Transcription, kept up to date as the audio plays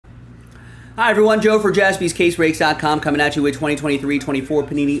Hi everyone, Joe for JaspysCaseBreaks.com coming at you with 2023-24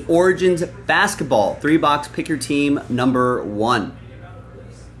 Panini Origins Basketball 3-box Pick Your Team number 1.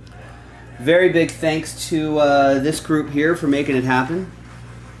 Very big thanks to this group here for making it happen.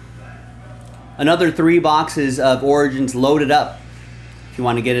 Another 3 boxes of Origins loaded up if you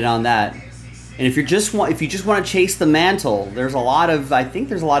want to get it on that. And if you just want to chase the mantle, there's a lot of, I think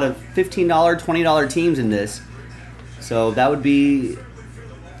there's a lot of $15, $20 teams in this. So that would be,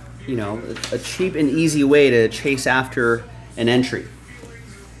 you know, a cheap and easy way to chase after an entry.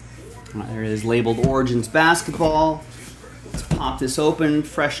 There it is, labeled Origins Basketball. Let's pop this open,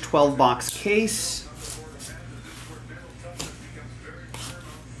 fresh 12-box case.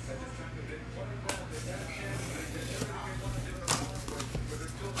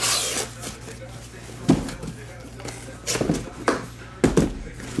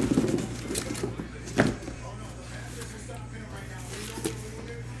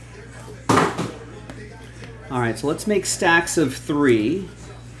 All right, so let's make stacks of 3.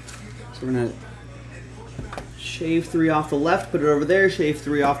 So we're gonna shave 3 off the left, put it over there, shave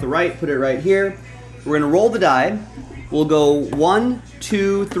 3 off the right, put it right here. We're gonna roll the die. We'll go 1,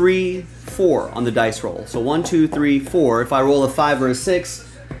 2, 3, 4 on the dice roll. So 1, 2, 3, 4. If I roll a 5 or a 6,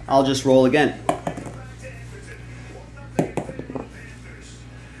 I'll just roll again.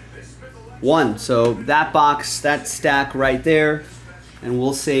 1, so that box, that stack right there, and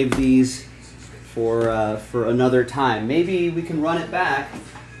we'll save these for another time. Maybe we can run it back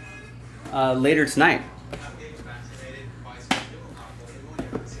later tonight.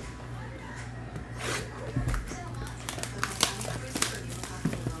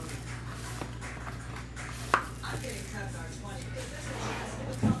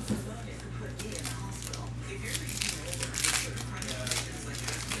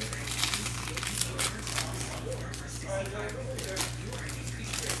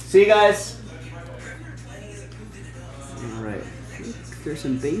 See you guys. All right, I think there's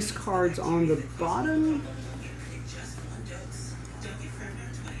some base cards on the bottom.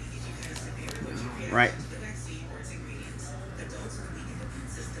 Right.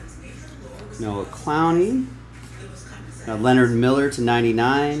 Noah Clowney. Leonard Miller to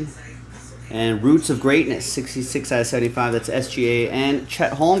 99. And Roots of Greatness, 66 out of 75. That's SGA and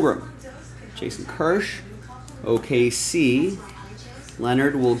Chet Holmgren. Jason Kirsch. OKC.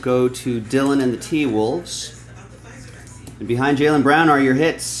 Leonard will go to Dylan and the T-Wolves. And behind Jaylen Brown are your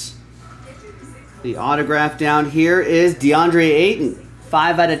hits. The autograph down here is DeAndre Ayton,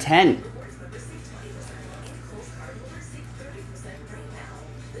 5 out of 10.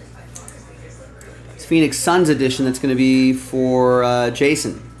 It's Phoenix Suns edition. That's going to be for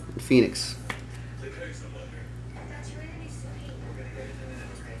Jason in Phoenix.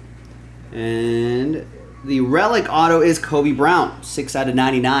 And the relic auto is Kobe Brown, 6 out of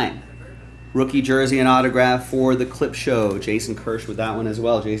 99. Rookie jersey and autograph for the Clip Show. Jason Kirsch with that one as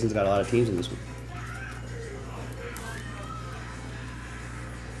well. Jason's got a lot of teams in this one.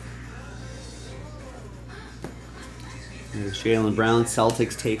 There's Jaylen Brown.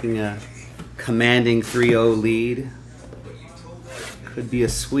 Celtics taking a commanding 3-0 lead. Could be a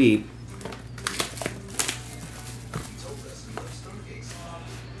sweep.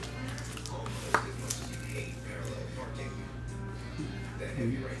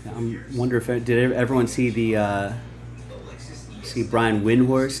 I wonder if did everyone see the Brian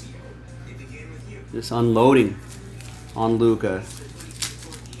Windhorst just unloading on Luka,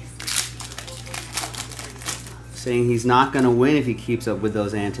 saying he's not going to win if he keeps up with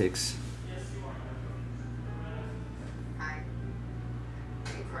those antics.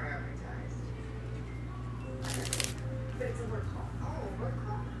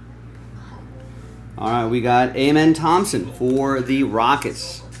 All right, we got Amen Thompson for the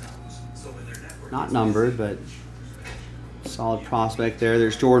Rockets. Not numbered, but solid prospect there.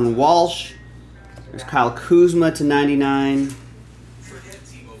 There's Jordan Walsh. There's Kyle Kuzma to 99.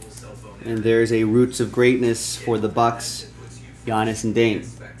 And there's a Roots of Greatness for the Bucks, Giannis and Dame.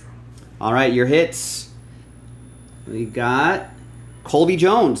 All right, your hits. We got Colby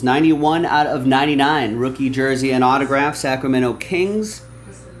Jones, 91 out of 99. Rookie jersey and autograph, Sacramento Kings.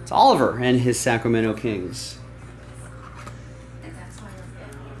 It's Oliver and his Sacramento Kings.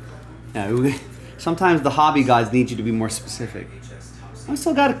 Yeah, sometimes the hobby guys need you to be more specific. I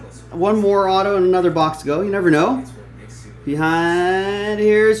still got one more auto and another box to go. You never know. Behind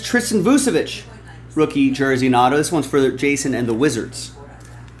here's Tristan Vucevic, rookie jersey and auto. This one's for Jason and the Wizards.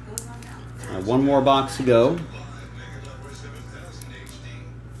 One more box to go.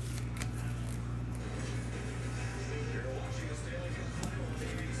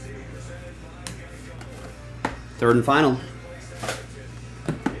 Third and final.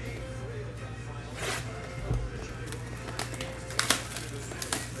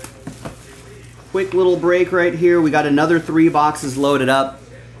 quick little break right here. We got another 3 boxes loaded up.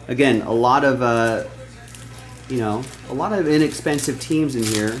 Again, a lot of you know, a lot of inexpensive teams in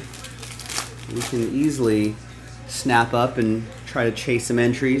here. We can easily snap up and try to chase some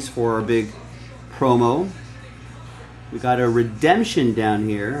entries for our big promo. We got a redemption down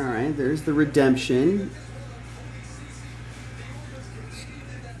here. All right, there's the redemption.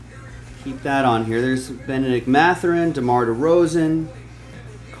 Keep that on here. There's Benedict Mathurin, DeMar DeRozan,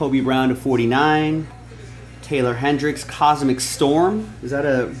 Kobe Brown to 49, Taylor Hendricks, Cosmic Storm. Is that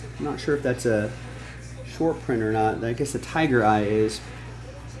a, I'm not sure if that's a short print or not. I guess the Tiger Eye is.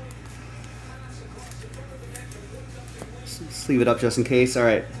 Let's leave it up just in case. All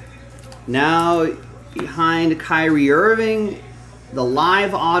right. Now behind Kyrie Irving, the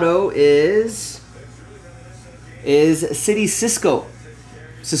live auto is City Sissoko,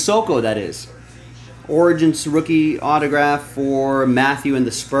 that is. Origins rookie autograph for Matthew and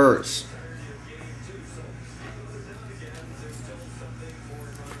the Spurs.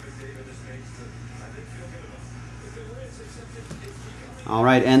 All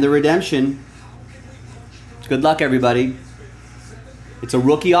right, and the redemption. Good luck, everybody. It's a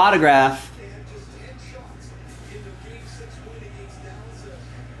rookie autograph.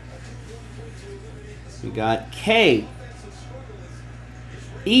 We got K.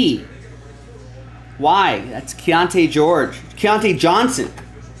 E. Y. That's Keontae Johnson.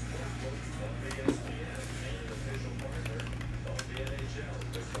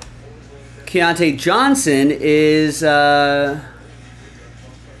 Keontae Johnson is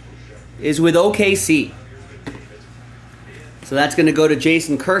with OKC. So that's going to go to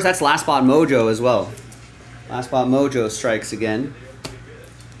Jason Kirsch. That's Last Spot Mojo as well. Last Spot Mojo strikes again.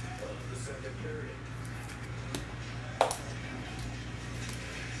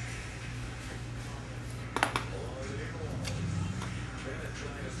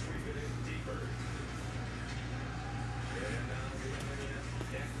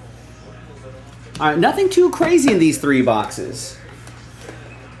 All right, nothing too crazy in these 3 boxes.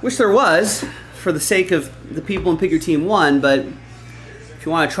 Wish there was, for the sake of the people in Pick Your Team 1, but if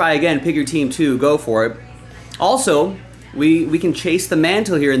you want to try again, Pick Your Team 2, go for it. Also, we can chase the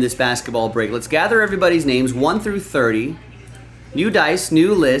mantle here in this basketball break. Let's gather everybody's names, 1 through 30. New dice,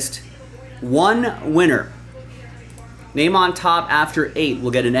 new list, 1 winner. Name on top after 8 will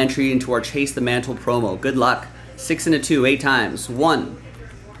get an entry into our Chase the Mantle promo. Good luck. 6 and a 2, 8 times. 1,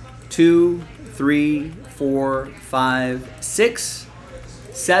 2, 3, 4, 5, 6,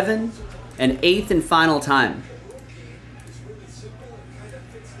 7, and 8th and final time.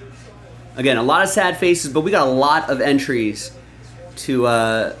 Again, a lot of sad faces, but we got a lot of entries to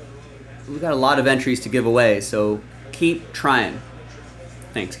give away, so keep trying.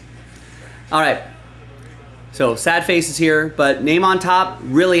 Thanks. All right. So sad faces here, but name on top,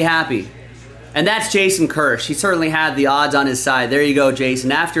 really happy. And that's Jason Kirsch. He certainly had the odds on his side. There you go,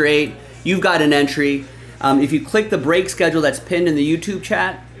 Jason. After 8, you've got an entry. If you click the break schedule that's pinned in the YouTube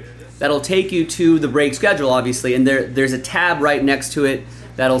chat, that'll take you to the break schedule, obviously, and there's a tab right next to it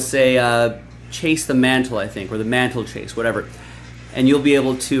that'll say Chase the Mantle, I think, or the Mantle Chase, whatever. And you'll be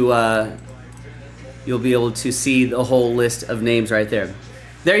able to see the whole list of names right there.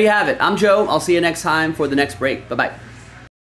 There you have it. I'm Joe. I'll see you next time for the next break. Bye-bye.